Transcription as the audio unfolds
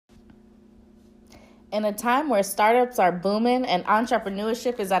In a time where startups are booming and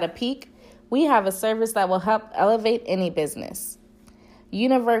entrepreneurship is at a peak, we have a service that will help elevate any business.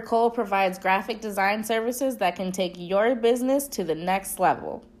 Cole provides graphic design services that can take your business to the next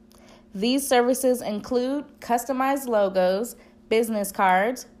level. These services include customized logos, business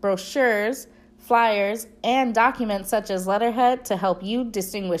cards, brochures, flyers, and documents such as letterhead to help you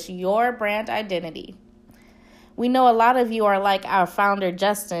distinguish your brand identity. We know a lot of you are like our founder,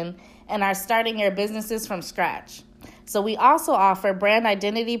 Justin, and are starting your businesses from scratch. So we also offer brand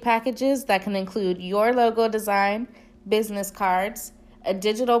identity packages that can include your logo design, business cards, a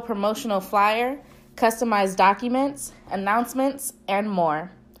digital promotional flyer, customized documents, announcements, and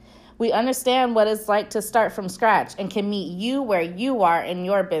more. We understand what it's like to start from scratch and can meet you where you are in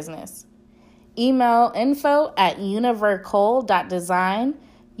your business. Email info@univercole.design,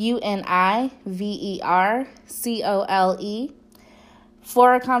 UNIVERCOLE,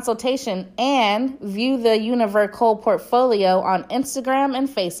 for a consultation, and view the Univercole portfolio on Instagram and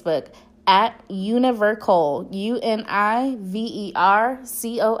Facebook at Univercole,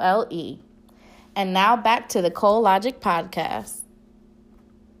 UNIVERCOLE. And now back to the ColeLogic podcast.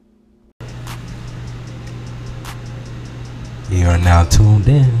 You are now tuned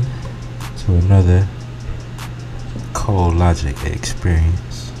in to another ColeLogic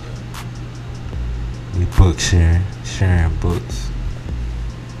experience. We BookShare, sharing books.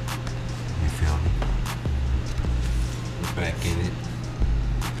 You feel me? We're back in it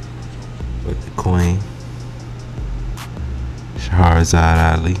with the Queen,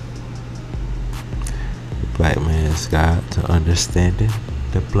 Shahrazad Ali. The Black Man's Guide to Understanding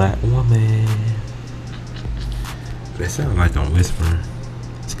the Black Woman. It sounds like I'm whispering.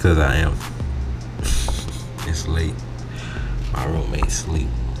 It's because I am. It's late. My roommate's asleep.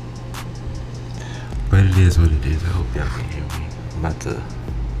 But it is what it is. I hope y'all can hear me. I'm about to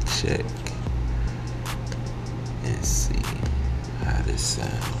check and see how this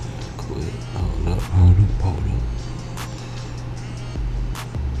sounds. Quick. Hold up.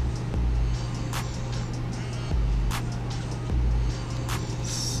 Let's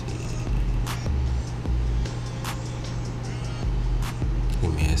see.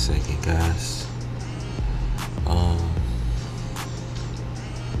 Give me a second, guys.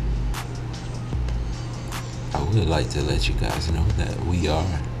 I would like to let you guys know that we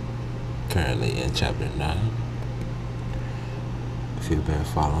are currently in chapter 9. If you've been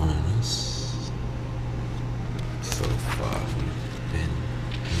following us so far, we've been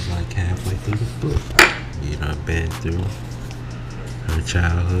like halfway through the book. You know, been through her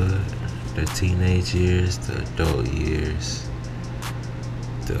childhood, the teenage years, the adult years,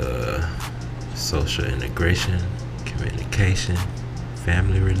 the social integration, communication,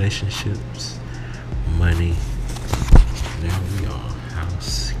 family relationships, money. Now we are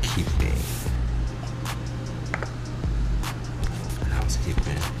housekeeping.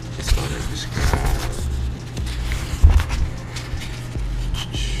 Housekeeping is going to describe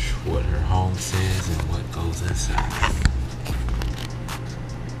what her home says and what goes inside.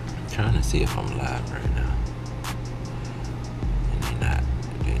 I'm trying to see if I'm live right now. And they're not.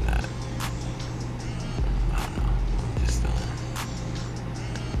 I don't know. I'm just doing.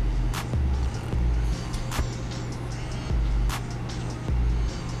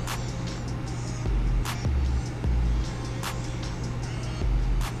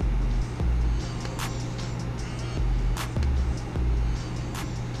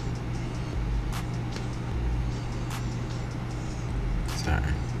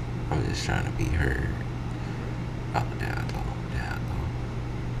 Sorry, I'm just trying to be heard. Oh, there I go.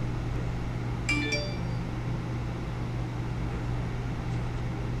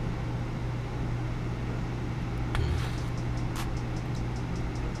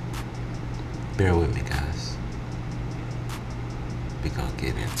 Bear with me, guys. We're gonna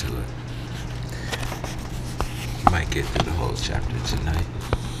get into it. Might get through the whole chapter tonight.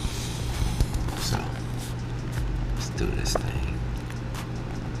 So, let's do this thing.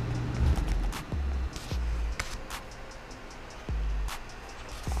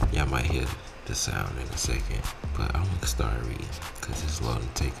 Y'all might hear the sound in a second, but I'm gonna start reading because it's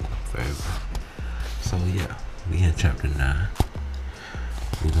loading, taking forever. So yeah, we in chapter 9.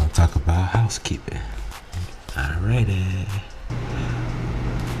 We're gonna talk about housekeeping. Alrighty.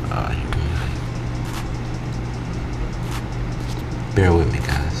 Here we go. Bear with me,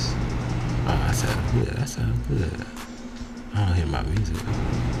 guys. That sounds good. I don't hear my music.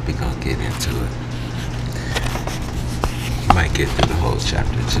 We're gonna get into it. Might get through the whole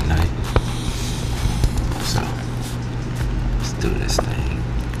chapter tonight. So, let's do this thing.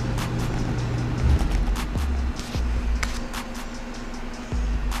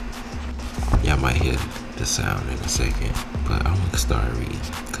 Y'all might hear the sound in a second, but I'm gonna start reading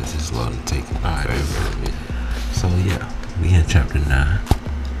because it's low and taking forever. So yeah, we in chapter 9.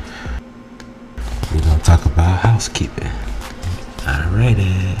 We're gonna talk about housekeeping.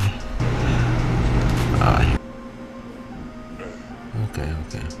 Alrighty.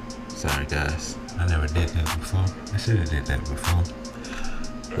 Okay. Sorry guys, I never did that before. I should have did that before,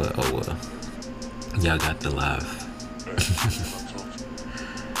 but oh well. Y'all got the live.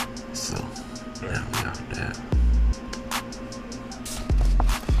 So now we out there.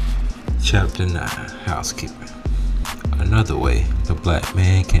 Chapter 9, Housekeeping. Another way the black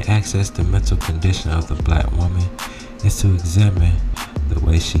man can access the mental condition of the black woman is to examine the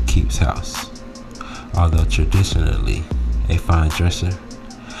way she keeps house. Although traditionally a fine dresser,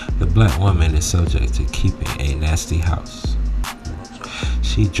 the black woman is subject to keeping a nasty house.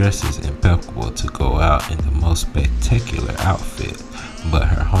 She dresses impeccable to go out in the most spectacular outfit, but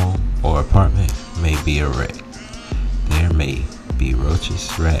her home or apartment may be a wreck. There may be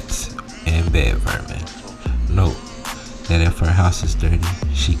roaches, rats, and bed vermin. Note that if her house is dirty,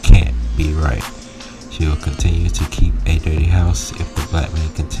 she can't be right. She will continue to keep a dirty house if the black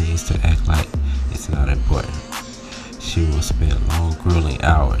man continues to act like it's not important. She will spend long, grueling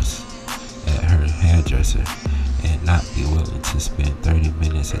hours at her hairdresser and not be willing to spend 30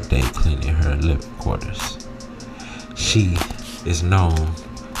 minutes a day cleaning her living quarters. She is known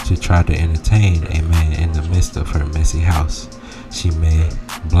to try to entertain a man in the midst of her messy house. She may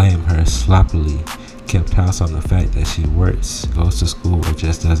blame her sloppily kept house on the fact that she works, goes to school, or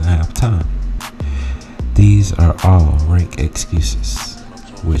just doesn't have time. These are all rank excuses,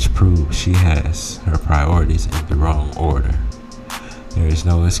 which prove she has her priorities in the wrong order. There is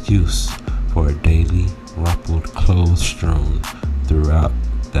no excuse for a daily rumpled clothes strewn throughout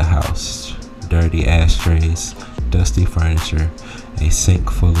the house, dirty ashtrays, dusty furniture, a sink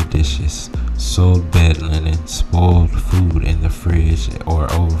full of dishes, soiled bed linen, spoiled food in the fridge,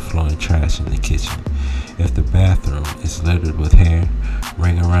 or overflowing trash in the kitchen. If the bathroom is littered with hair,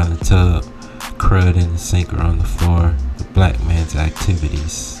 ring around the tub, crud in the sink or on the floor, the black woman's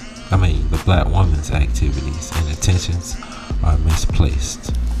activities and attentions are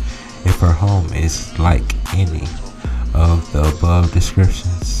misplaced. If her home is like any of the above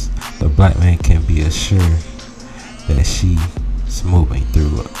descriptions, the black man can be assured that she's moving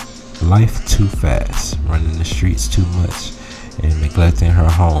through life too fast, running the streets too much, and neglecting her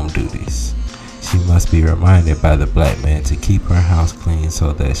home duties. She must be reminded by the black man to keep her house clean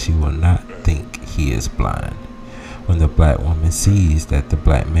so that she will not think he is blind. When the black woman sees that the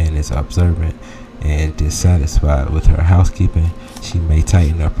black man is observant and dissatisfied with her housekeeping, she may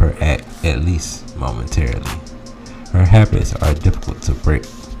tighten up her act, at least momentarily. Her habits are difficult to break.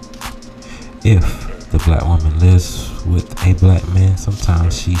 If the black woman lives with a black man,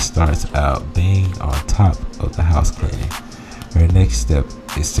 sometimes she starts out being on top of the house cleaning. Her next step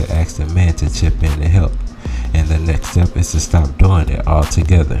is to ask the man to chip in to help, and the next step is to stop doing it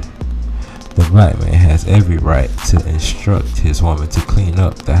altogether. The black man has every right to instruct his woman to clean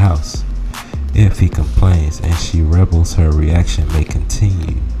up the house. If he complains and she rebels, her reaction may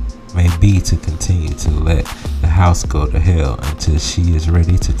be to continue to let the house go to hell until she is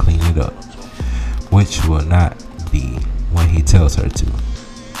ready to clean it up, which will not be when he tells her to.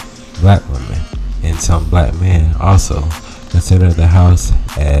 Black women and some black men also consider the house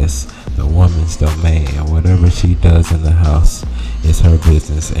as the woman's domain, and whatever she does in the house is her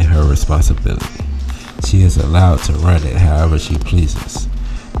business and her responsibility. She is allowed to run it however she pleases.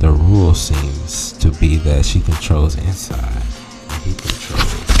 The rule seems to be that she controls inside and he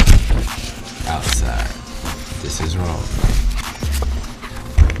controls outside. This is wrong.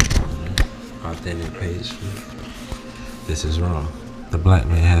 Authentic page. This is wrong. The black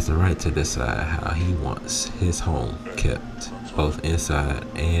man has the right to decide how he wants his home kept, both inside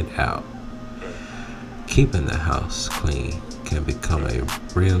and out. Keeping the house clean can become a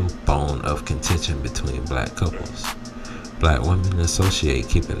real bone of contention between black couples. Black women associate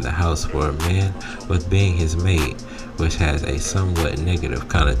keeping the house for a man with being his maid, which has a somewhat negative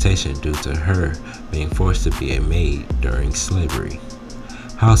connotation due to her being forced to be a maid during slavery.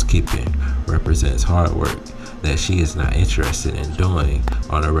 Housekeeping represents hard work that she is not interested in doing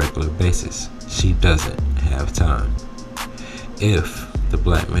on a regular basis. She doesn't have time. If the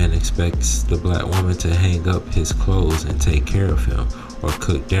black man expects the black woman to hang up his clothes and take care of him, or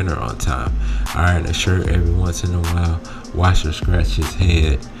cook dinner on time, iron a shirt every once in a while, wash or scratch his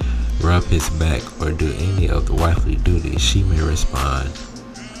head, rub his back, or do any of the wifely duties, she may respond,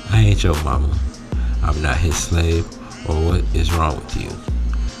 "I ain't your mama. I'm not his slave," or "What is wrong with you?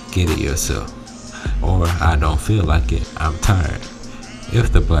 Get it yourself." Or "I don't feel like it. I'm tired."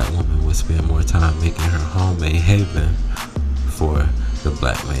 If the black woman would spend more time making her home a haven for the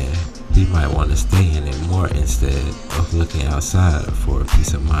black man, he might want to stay in it more instead of looking outside for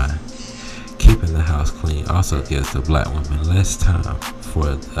peace of mind. Keeping the house clean also gives the black woman less time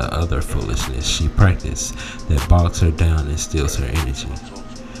for the other foolishness she practices that bogs her down and steals her energy.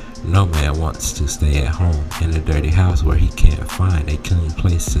 No man wants to stay at home in a dirty house where he can't find a clean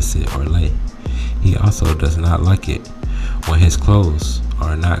place to sit or lay. He also does not like it when his clothes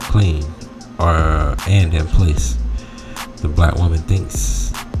are not clean and in place. The black woman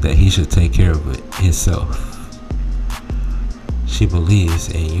thinks that he should take care of it himself. She believes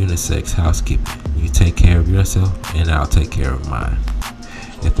in unisex housekeeping. You take care of yourself and I'll take care of mine.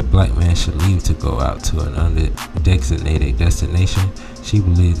 If the black man should leave to go out to an undesignated destination, she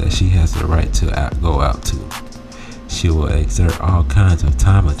believes that she has the right to go out too. She will exert all kinds of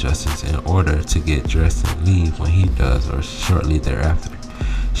time adjustments in order to get dressed and leave when he does or shortly thereafter.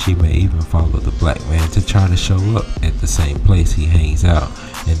 She may even follow the black man to try to show up at the same place he hangs out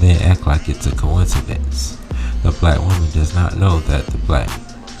and then act like it's a coincidence. The black woman does not know that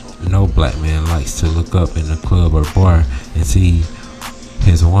no black man likes to look up in a club or bar and see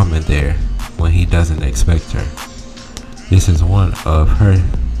his woman there when he doesn't expect her. This is one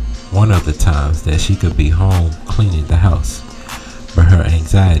of the times that she could be home cleaning the house, but her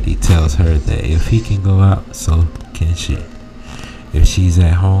anxiety tells her that if he can go out, so can she. If she's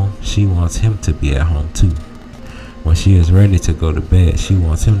at home, she wants him to be at home too. When she is ready to go to bed, she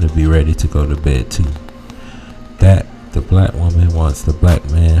wants him to be ready to go to bed too. That the black woman wants the black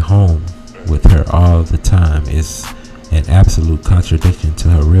man home with her all the time is an absolute contradiction to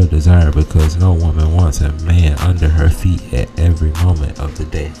her real desire, because no woman wants a man under her feet at every moment of the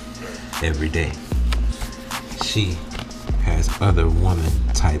day, every day. She has other woman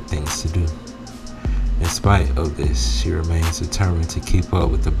type things to do. In spite of this, she remains determined to keep up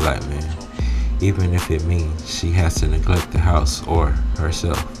with the black man, even if it means she has to neglect the house or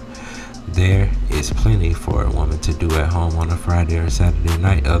herself. There is plenty for a woman to do at home on a Friday or Saturday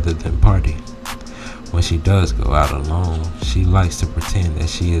night other than party. When she does go out alone, she likes to pretend that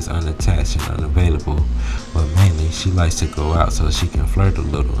she is unattached and unavailable, but mainly she likes to go out so she can flirt a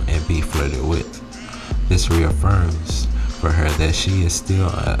little and be flirted with. This reaffirms for her that she is still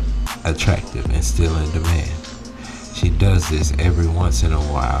attractive and still in demand. She does this every once in a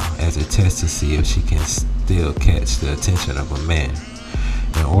while as a test to see if she can still catch the attention of a man.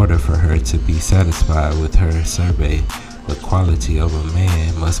 In order for her to be satisfied with her survey, the quality of a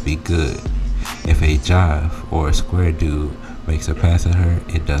man must be good. If a jive or a square dude makes a pass at her,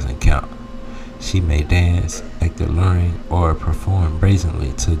 it doesn't count. She may dance, act alluring, or perform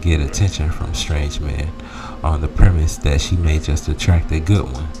brazenly to get attention from strange men on the premise that she may just attract a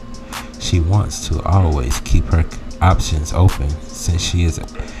good one. She wants to always keep her options open since she is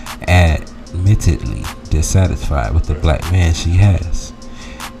admittedly dissatisfied with the black man she has.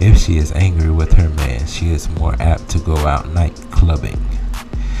 If she is angry with her man, she is more apt to go out night clubbing.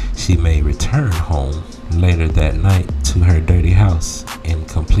 She may return home later that night to her dirty house in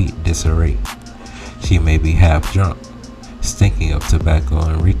complete disarray. She may be half drunk, stinking of tobacco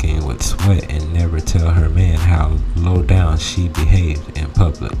and reeking with sweat, and never tell her man how low down she behaved in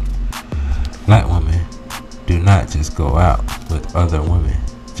public. Black women do not just go out with other women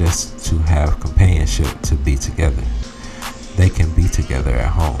just to have companionship to be together. They can be together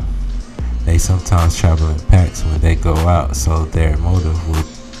at home. They sometimes travel in packs when they go out, so their motive would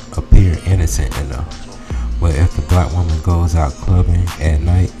appear innocent enough. But if the black woman goes out clubbing at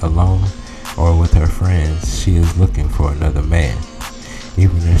night alone or with her friends, she is looking for another man.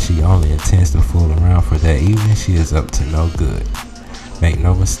 Even if she only intends to fool around for that evening, she is up to no good. Make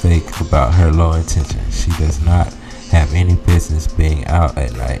no mistake about her low intentions. She does not have any business being out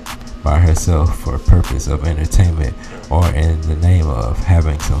at night by herself for purpose of entertainment or in the name of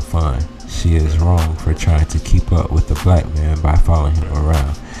having some fun. She is wrong for trying to keep up with the black man by following him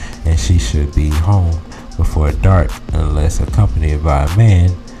around, and she should be home before dark unless accompanied by a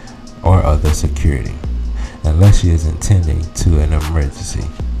man or other security, unless she is intending to an emergency.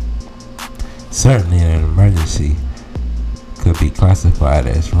 Certainly an emergency could be classified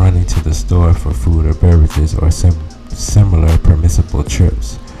as running to the store for food or beverages or similar permissible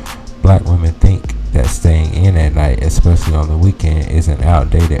trips. Black women think that staying in at night, especially on the weekend, is an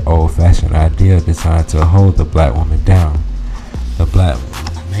outdated, old-fashioned idea designed to hold the black woman down. The black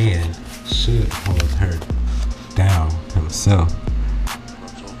man should hold her down himself.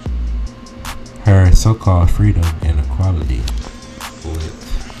 Her so-called freedom and equality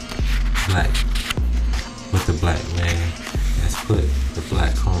with the black man has put the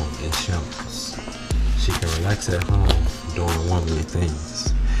black home in shambles. She can relax at home, doing womanly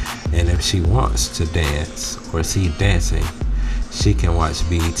things. And if she wants to dance or see dancing, she can watch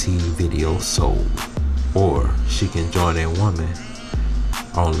BET Video Soul, or she can join a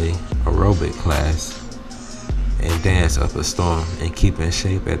woman-only aerobic class and dance up a storm and keep in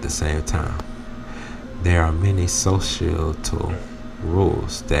shape at the same time. There are many societal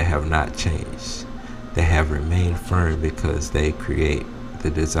rules that have not changed, that have remained firm because they create the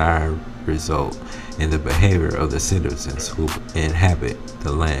desired result in the behavior of the citizens who inhabit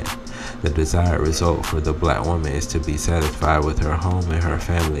the land. The desired result for the black woman is to be satisfied with her home and her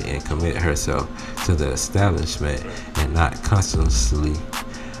family and commit herself to the establishment and not constantly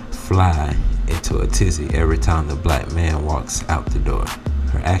fly into a tizzy every time the black man walks out the door.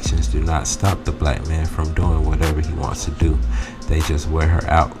 Her actions do not stop the black man from doing whatever he wants to do. They just wear her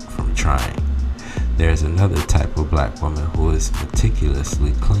out from trying. There is another type of black woman who is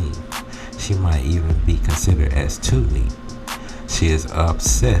meticulously clean. She might even be considered as too neat. She is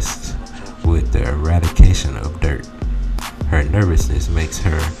obsessed with the eradication of dirt. Her nervousness makes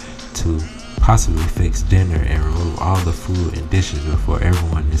her to possibly fix dinner and remove all the food and dishes before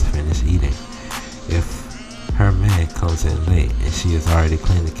everyone is finished eating. If her man comes in late and she has already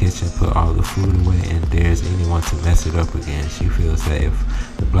cleaned the kitchen, put all the food away, and dares anyone to mess it up again, she feels that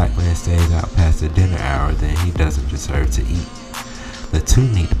if the black man stays out past the dinner hour, then he doesn't deserve to eat. The too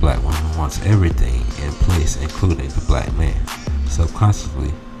neat black woman wants everything in place, including the black man.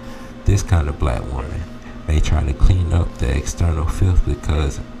 Subconsciously, this kind of black woman may try to clean up the external filth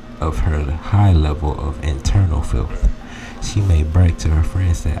because of her high level of internal filth. She may brag to her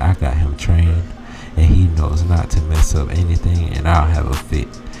friends that I got him trained and he knows not to mess up anything and I'll have a fit.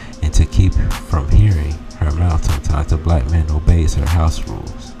 And to keep from hearing her mouth, sometimes the black man obeys her house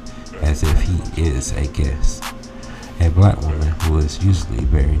rules as if he is a guest. A black woman who is usually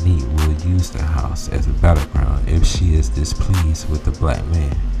very neat will use the house as a battleground. If she is displeased with the black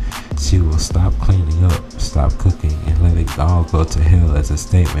man, she will stop cleaning up, stop cooking, and let it all go to hell as a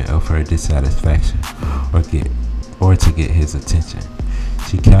statement of her dissatisfaction or to get his attention.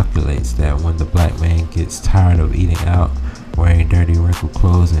 She calculates that when the black man gets tired of eating out, wearing dirty wrinkled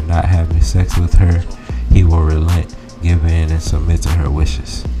clothes, and not having sex with her, he will relent, give in, and submit to her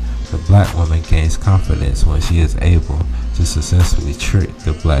wishes. The black woman gains confidence when she is able to successfully trick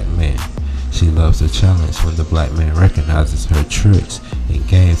the black man. She loves the challenge when the black man recognizes her tricks and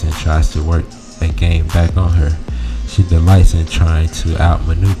games and tries to work a game back on her. She delights in trying to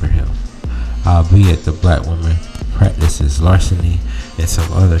outmaneuver him. Albeit the black woman practices larceny and some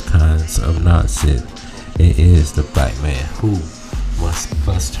other kinds of nonsense, it is the black man who must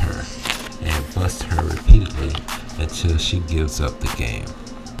bust her and bust her repeatedly until she gives up the game.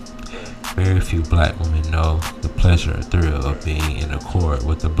 Very few black women know the pleasure or thrill of being in accord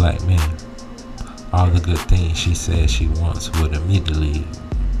with the black man. All the good things she says she wants would be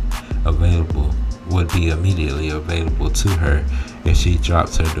immediately available to her if she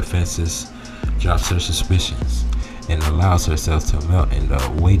drops her defenses, drops her suspicions, and allows herself to melt in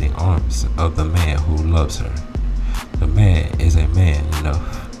the waiting arms of the man who loves her. The man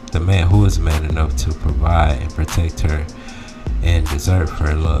who is man enough to provide and protect her and deserve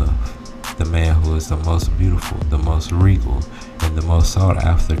her love. The man who is the most beautiful, the most regal, and the most sought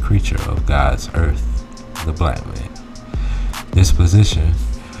after creature of God's earth, the black man. This position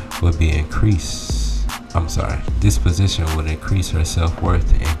would increase her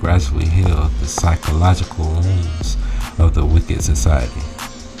self-worth and gradually heal the psychological wounds of the wicked society.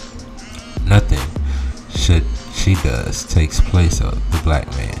 Nothing she does takes place of the black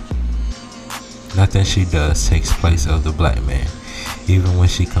man. Nothing she does takes place of the black man. Even when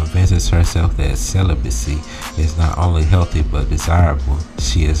she convinces herself that celibacy is not only healthy but desirable,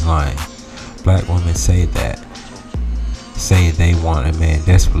 she is lying. Black women say they want a man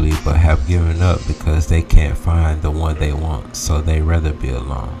desperately but have given up because they can't find the one they want, so they rather be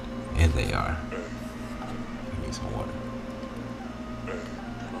alone. And they are. I need some water.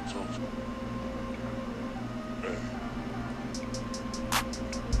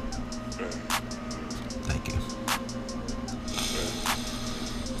 Thank you.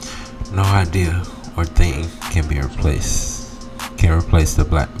 No idea or thing can replace the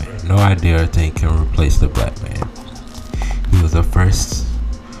black man. No idea or thing can replace the black man. He was the first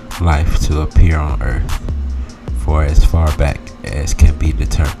life to appear on earth for as far back as can be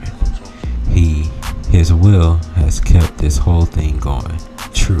determined. His will has kept this whole thing going.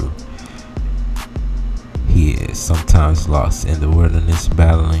 True, he is sometimes lost in the wilderness,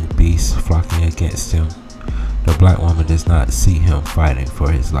 battling beasts flocking against him. The black woman does not see him fighting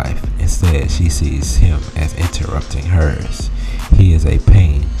for his life. Instead, she sees him as interrupting hers. He is a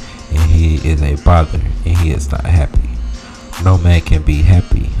pain, and he is a bother, and he is not happy. No man can be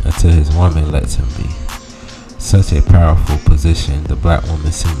happy until his woman lets him be. Such a powerful position the black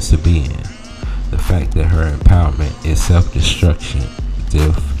woman seems to be in. The fact that her empowerment is self-destruction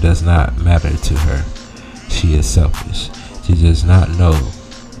does not matter to her. She is selfish. She does not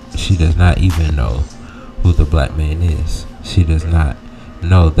even know who the black man is. She does not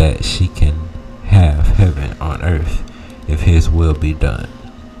know that she can have heaven on earth if his will be done.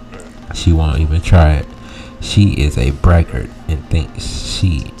 She won't even try it. She is a braggart and thinks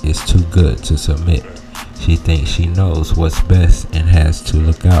she is too good to submit. She thinks she knows what's best and has to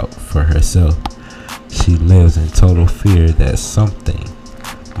look out for herself. She lives in total fear that something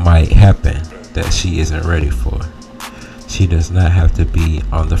might happen that she isn't ready for. She does not have to be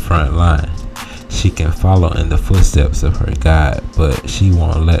on the front line. She can follow in the footsteps of her God, but she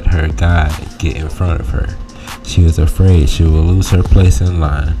won't let her God get in front of her. She is afraid she will lose her place in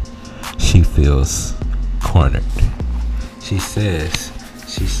line. She feels cornered. She says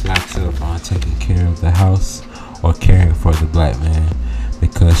she slacks up on taking care of the house or caring for the black man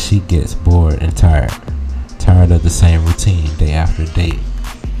because she gets bored and tired of the same routine day after day,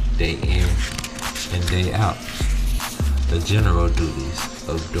 day in and day out. The general duties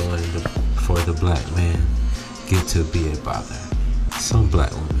of doing for the black man get to be a bother. Some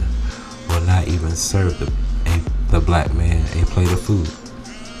black women will not even serve the black man a plate of food.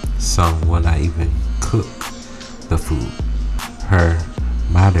 Some will not even cook the food. Her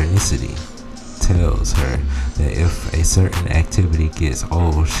modernicity tells her that if a certain activity gets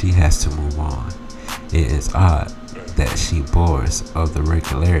old, she has to move on. It is odd that she bores of the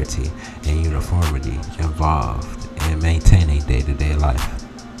regularity and uniformity involved in maintaining day-to-day life.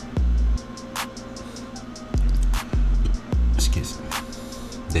 Excuse me.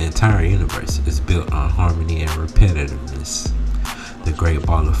 The entire universe is built on harmony and repetitiveness. The great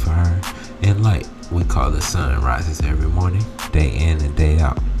ball of fire and light we call the sun rises every morning, day in and day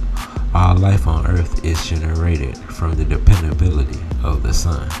out. All life on earth is generated from the dependability of the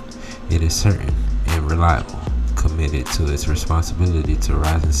sun. It is certain and reliable, committed to its responsibility to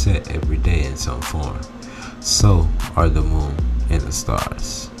rise and set every day in some form. So are the moon and the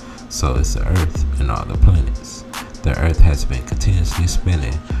stars. So is the earth and all the planets. The earth has been continuously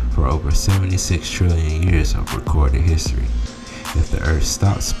spinning for over 76 trillion years of recorded history. If the earth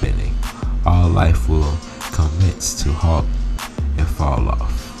stops spinning, all life will commence to halt and fall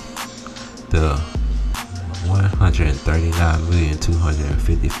off. The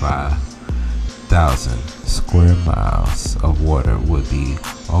 139,255,000 square miles of water would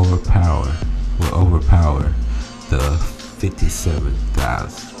overpower the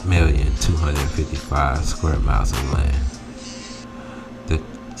 57,255 square miles of land. The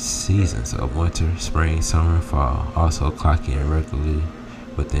seasons of winter, spring, summer, and fall also clock in regularly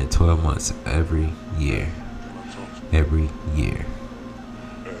within 12 months every year.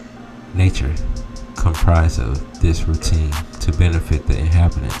 Nature comprised of this routine to benefit the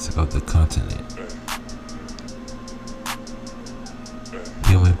inhabitants of the continent.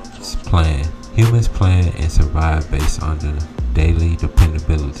 Humans plan and survive based on the daily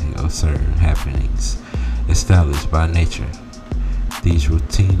dependability of certain happenings established by nature. These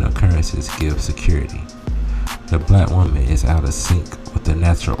routine occurrences give security. The black woman is out of sync with the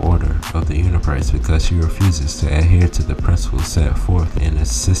natural order of the universe because she refuses to adhere to the principles set forth in a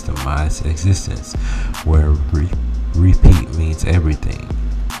systemized existence where repeat means everything.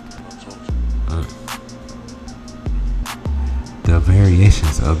 The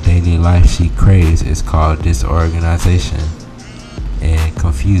variations of daily life she craves is called disorganization and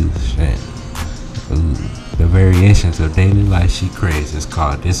confusion. The variations of daily life she craves is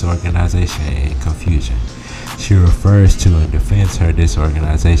called disorganization and confusion. She refers to and defends her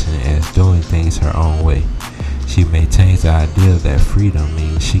disorganization as doing things her own way. She maintains the idea that freedom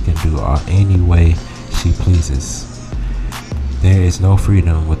means she can do any way she pleases. There is no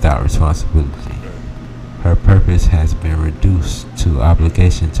freedom without responsibility. Her purpose has been reduced to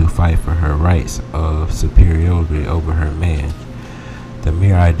obligation to fight for her rights of superiority over her man. The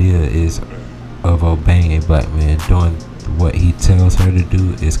mere idea of obeying a black man doing what he tells her to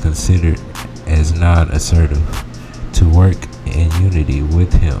do is considered as non-assertive. To work in unity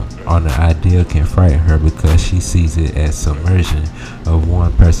with him on an ideal can frighten her because she sees it as submersion of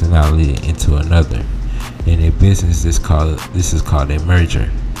one personality into another. In a business, this is called a merger.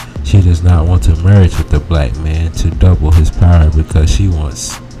 She does not want to merge with the black man to double his power because she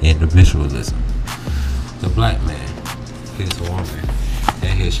wants individualism. The black man, his woman,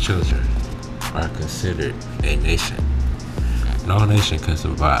 and his children are considered a nation. No nation can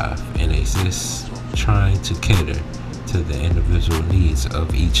survive and exist trying to cater to the individual needs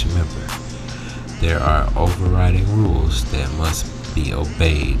of each member. There are overriding rules that must be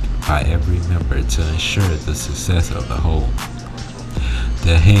obeyed by every member to ensure the success of the whole.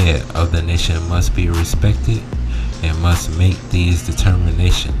 The head of the nation must be respected and must make these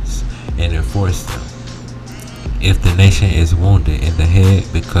determinations and enforce them. If the nation is wounded in the head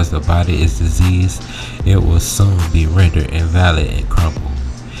because the body is diseased, it will soon be rendered invalid and crumble.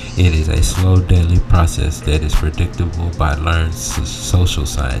 It is a slow, deadly process that is predictable by learned social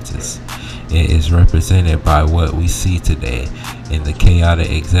scientists. It is represented by what we see today in the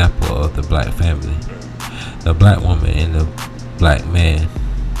chaotic example of the black family. The black woman and the black man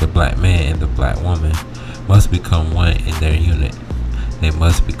and the black woman must become one in their unit. They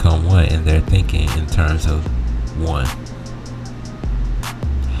must become one in their thinking in terms of one.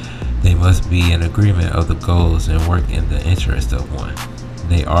 They must be in agreement of the goals and work in the interest of one.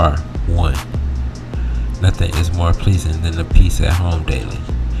 They are one. Nothing is more pleasing than the peace at home daily.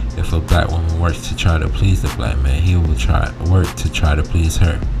 If a black woman works to try to please the black man, he will work to try to please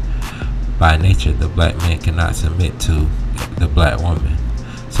her. By nature, the black man cannot submit to the black woman,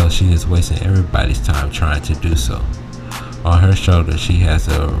 so she is wasting everybody's time trying to do so. On her shoulder, she has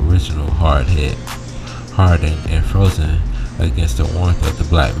an original hard head, hardened and frozen against the warmth of the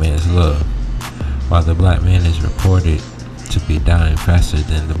black man's love. While the black man is reported to be dying faster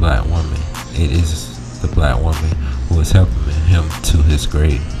than the black woman, it is the black woman who is helping him to his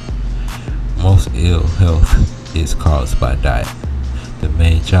grave. Most ill health is caused by diet. The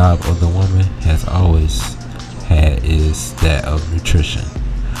main job of the woman has always had is that of nutrition.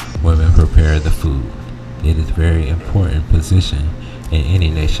 Women prepare the food. It is a very important position in any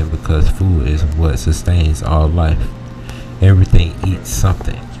nation because food is what sustains all life. Everything eats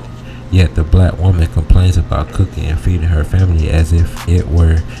something. Yet the black woman complains about cooking and feeding her family as if it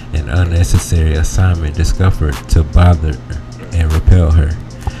were an unnecessary assignment discovered to bother and repel her.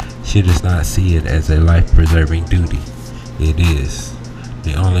 She does not see it as a life-preserving duty. It is.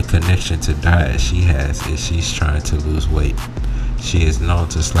 The only connection to diet she has is she's trying to lose weight. She is known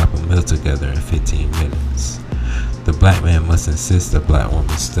to slap a meal together in 15 minutes. The black man must insist the black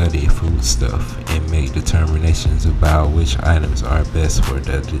woman study food stuff and make determinations about which items are best for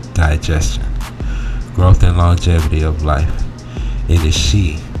the digestion, growth, and longevity of life. It is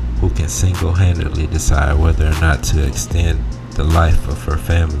she who can single-handedly decide whether or not to extend the life of her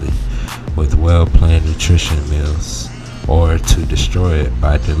family with well-planned nutrition meals or to destroy it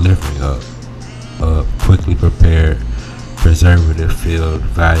by delivering up quickly prepared, preservative-filled,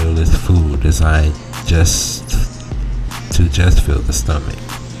 valueless food designed just fill the stomach.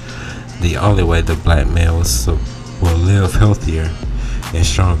 The only way the black man will live healthier and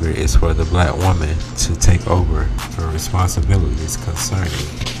stronger is for the black woman to take over her responsibilities concerning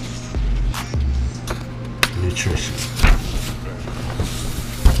nutrition.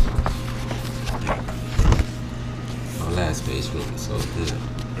 My last page looking so good.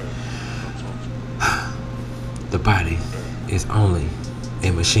 The body is only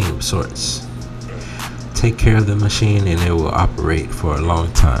a machine of sorts. Take care of the machine and it will operate for a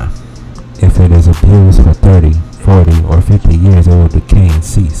long time. If it is abused for 30, 40, or 50 years, it will decay and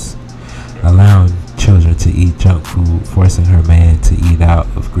cease. Allowing children to eat junk food, forcing her man to eat out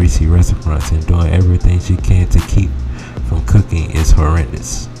of greasy restaurants, and doing everything she can to keep from cooking is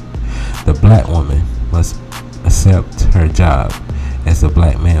horrendous. The black woman must accept her job as the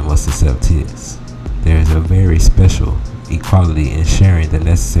black man must accept his. There is a very special equality in sharing the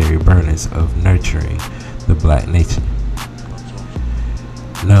necessary burdens of nurturing the black nature.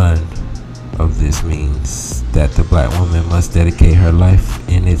 None of this means that the black woman must dedicate her life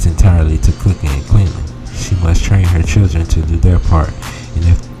in its entirety to cooking and cleaning. She must train her children to do their part, and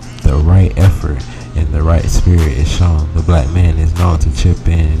if the right effort and the right spirit is shown, the black man is known to chip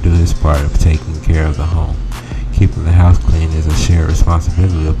in and do his part of taking care of the home. Keeping the house clean is a shared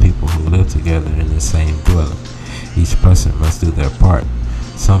responsibility of people who live together in the same dwelling. Each person must do their part.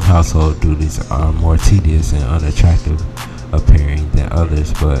 Some household duties are more tedious and unattractive appearing than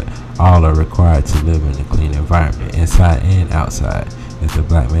others, but all are required to live in a clean environment, inside and outside. If the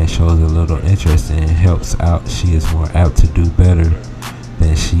black man shows a little interest and helps out, she is more apt to do better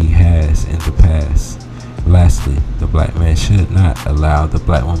than she has in the past. Lastly, the black man should not allow the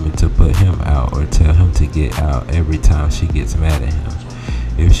black woman to put him out or tell him to get out every time she gets mad at him.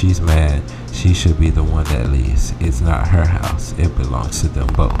 If she's mad, she should be the one that leaves. It's not her house. It belongs to them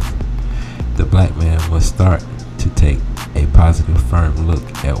both. The black man must start to take a positive, firm look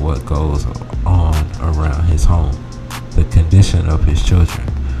at what goes on around his home, the condition of his children,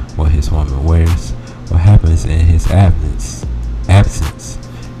 what his woman wears, what happens in his absence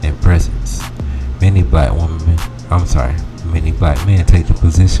and presence. Many black men take the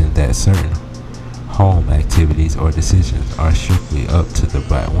position that certain home activities or decisions are strictly up to the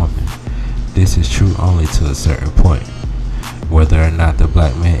black woman. This is true only to a certain point. Whether or not the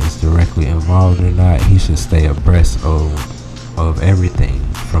black man is directly involved or not, he should stay abreast of everything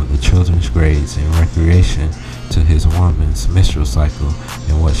from the children's grades and recreation to his woman's menstrual cycle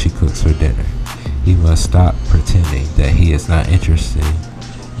and what she cooks for dinner. He must stop pretending that he is not interested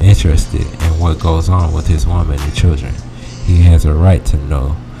in what goes on with his woman and children. He has a right to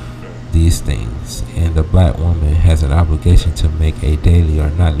know these things, and the black woman has an obligation to make a daily or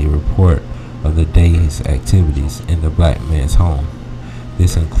nightly report of the day's activities in the black man's home.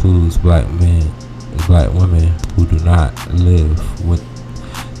 This includes black women who do not live with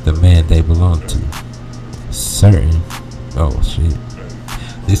the man they belong to.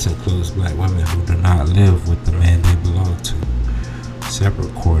 This includes black women who do not live with the man they belong to.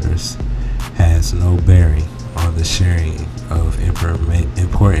 Separate quarters has no bearing on the sharing of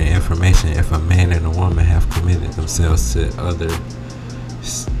important information if a man and a woman have committed themselves to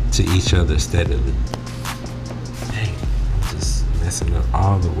each other steadily. Dang, I'm just messing up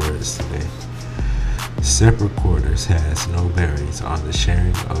all the words today. Separate quarters has no bearings on the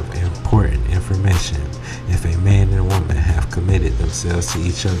sharing of important information if a man and a woman have committed themselves to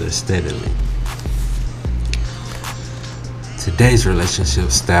each other steadily. Today's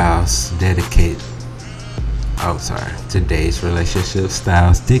relationship styles dictate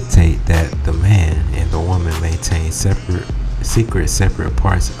that the man and the woman maintain separate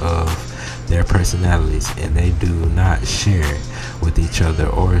parts of their personalities, and they do not share with each other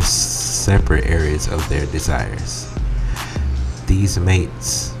or separate areas of their desires. These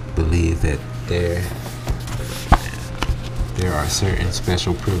mates believe that there are certain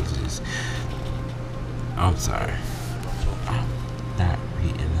special privileges. I'm not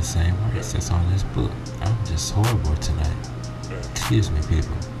reading the same words that's on this book. I'm just horrible tonight. Excuse me,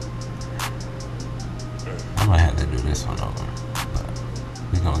 people. I might have to do this one over, but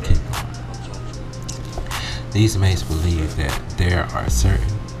we're gonna keep going. These mates believe that there are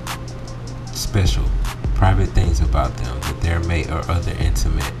certain special, private things about them that their mate or other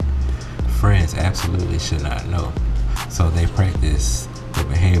intimate friends absolutely should not know. So they practice the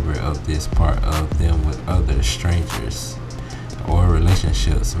behavior of this part of them with other strangers or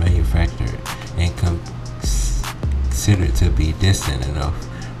relationships manufactured and considered to be distant enough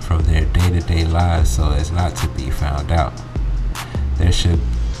from their day-to-day lives so as not to be found out. There should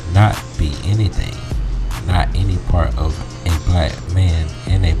not be anything, not any part of a black man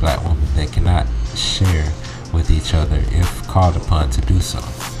and a black woman that cannot share with each other if called upon to do so.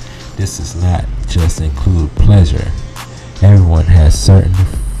 This does not just include pleasure. Everyone has certain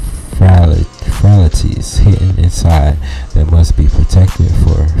frailties hidden inside that must be protected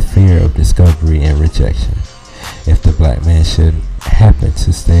for fear of discovery and rejection. If the black man should happen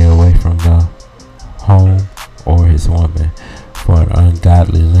to stay away from the home or his woman for an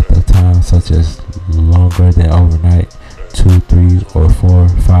ungodly length of time, such as longer than overnight, 2, 3, or 4,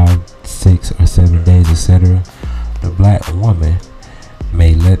 5, 6, or 7 days, etc., the black woman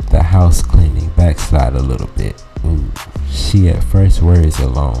may let the house cleaning backslide a little bit. She at first worries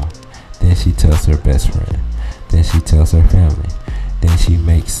alone, then she tells her best friend, then she tells her family, then she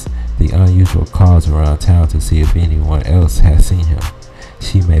makes the unusual calls around town to see if anyone else has seen him.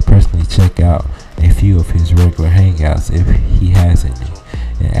 She may personally check out a few of his regular hangouts if he has any,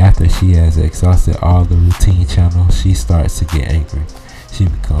 and after she has exhausted all the routine channels, she starts to get angry. She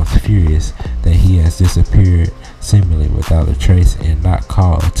becomes furious that he has disappeared seemingly without a trace and not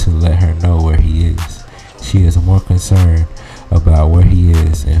called to let her know where he is. She is more concerned about where he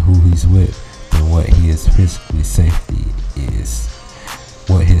is and who he's with than what his physical safety is.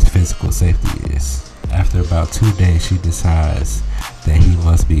 After about 2 days, she decides that he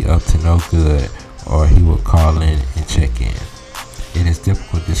must be up to no good or he will call in and check in. It is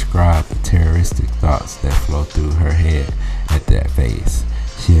difficult to describe the terroristic thoughts that flow through her head at that phase.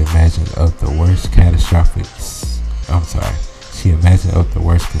 She imagined of the worst catastrophes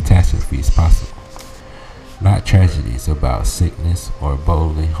possible. Not tragedies about sickness or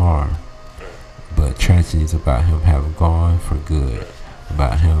bodily harm, but tragedies about him having gone for good,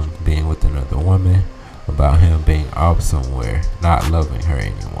 about him being with another woman, about him being off somewhere, not loving her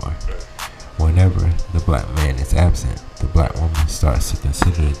anymore. Whenever the black man is absent, the black woman starts to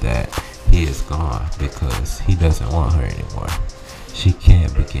consider that he is gone because he doesn't want her anymore. She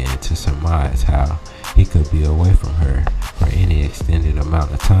can't begin to surmise how he could be away from her for any extended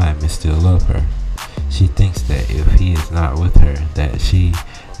amount of time and still love her. She thinks that if he is not with her, that she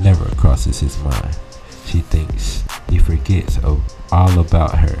never crosses his mind. She thinks he forgets all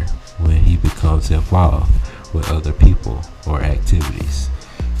about her when he becomes involved with other people or activities.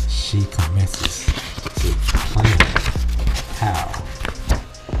 she commences to plan how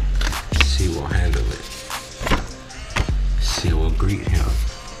she will handle it. She will greet him,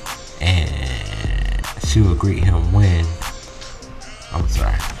 and she will greet him when,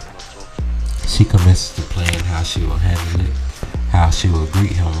 she commences to plan how she will handle it, how she will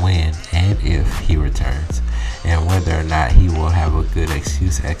greet him when and if he returns, and whether or not he will have a good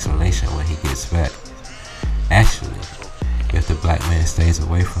explanation when he gets back. Actually, if the black man stays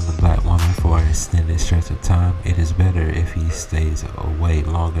away from the black woman for an extended stretch of time, it is better if he stays away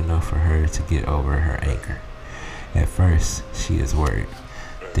long enough for her to get over her anger. At first, she is worried.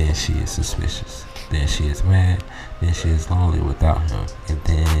 Then she is suspicious. Then she is mad. Then she is lonely without him. And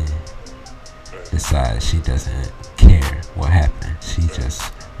then decides she doesn't care what happened. She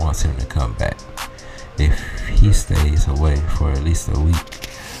just wants him to come back. If he stays away for at least a week,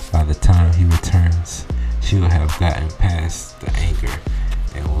 by the time he returns, she will have gotten past the anger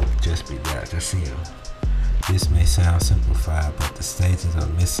and will just be glad to see him. This may sound simplified, but the stages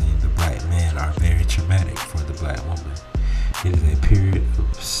of missing the black man are very traumatic for the black woman. It is a period of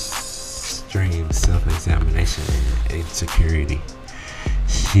extreme self-examination and insecurity.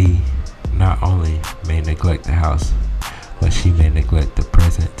 She not only may neglect the house, but she may neglect the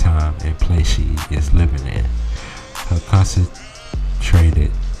present time and place she is living in. Her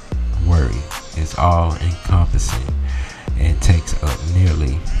concentrated worry is all-encompassing and takes up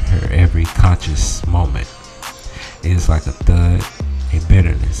nearly her every conscious moment. It is like a thud, a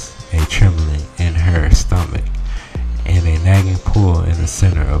bitterness, a trembling in her stomach, and a nagging pull in the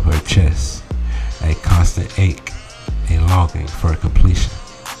center of her chest, a constant ache, a longing for completion.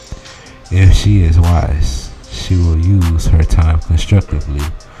 If she is wise, she will use her time constructively,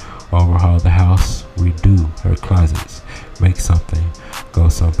 overhaul the house, redo her closets, make something, go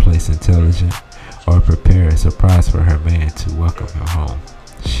someplace intelligent, or prepare a surprise for her man to welcome him home.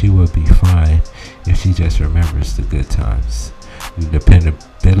 She will be fine if she just remembers the good times, the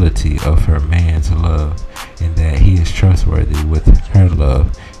dependability of her man's love, and that he is trustworthy with her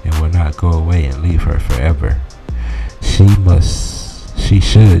love and will not go away and leave her forever. She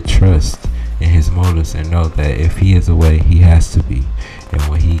should trust in his motives and know that if he is away, he has to be. And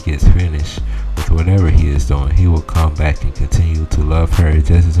when he gets finished with whatever he is doing, he will come back and continue to love her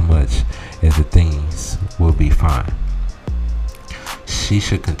just as much as the things will be fine. She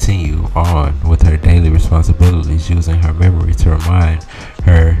should continue on with her daily responsibilities, using her memory to remind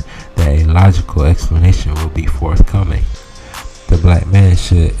her that a logical explanation will be forthcoming. The black man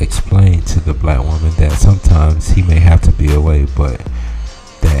should explain to the black woman that sometimes he may have to be away, but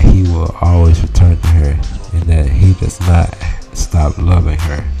that he will always return to her, and that he does not stop loving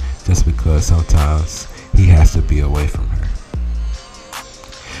her just because sometimes he has to be away from her.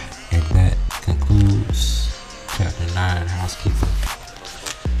 And that concludes chapter 9, housekeeping.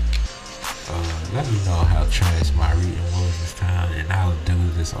 Let me know how trash my reading was this time, and I'll do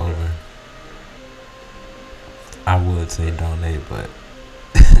this over. I would say donate, but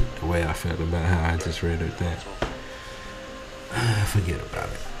the way I felt about how I just read it, that forget about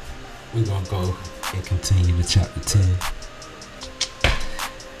it. We're gonna go and continue to chapter 10,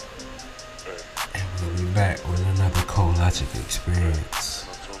 and we'll be back with another ColeLogic experience.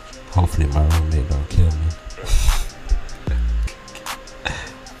 Hopefully my roommate don't kill me.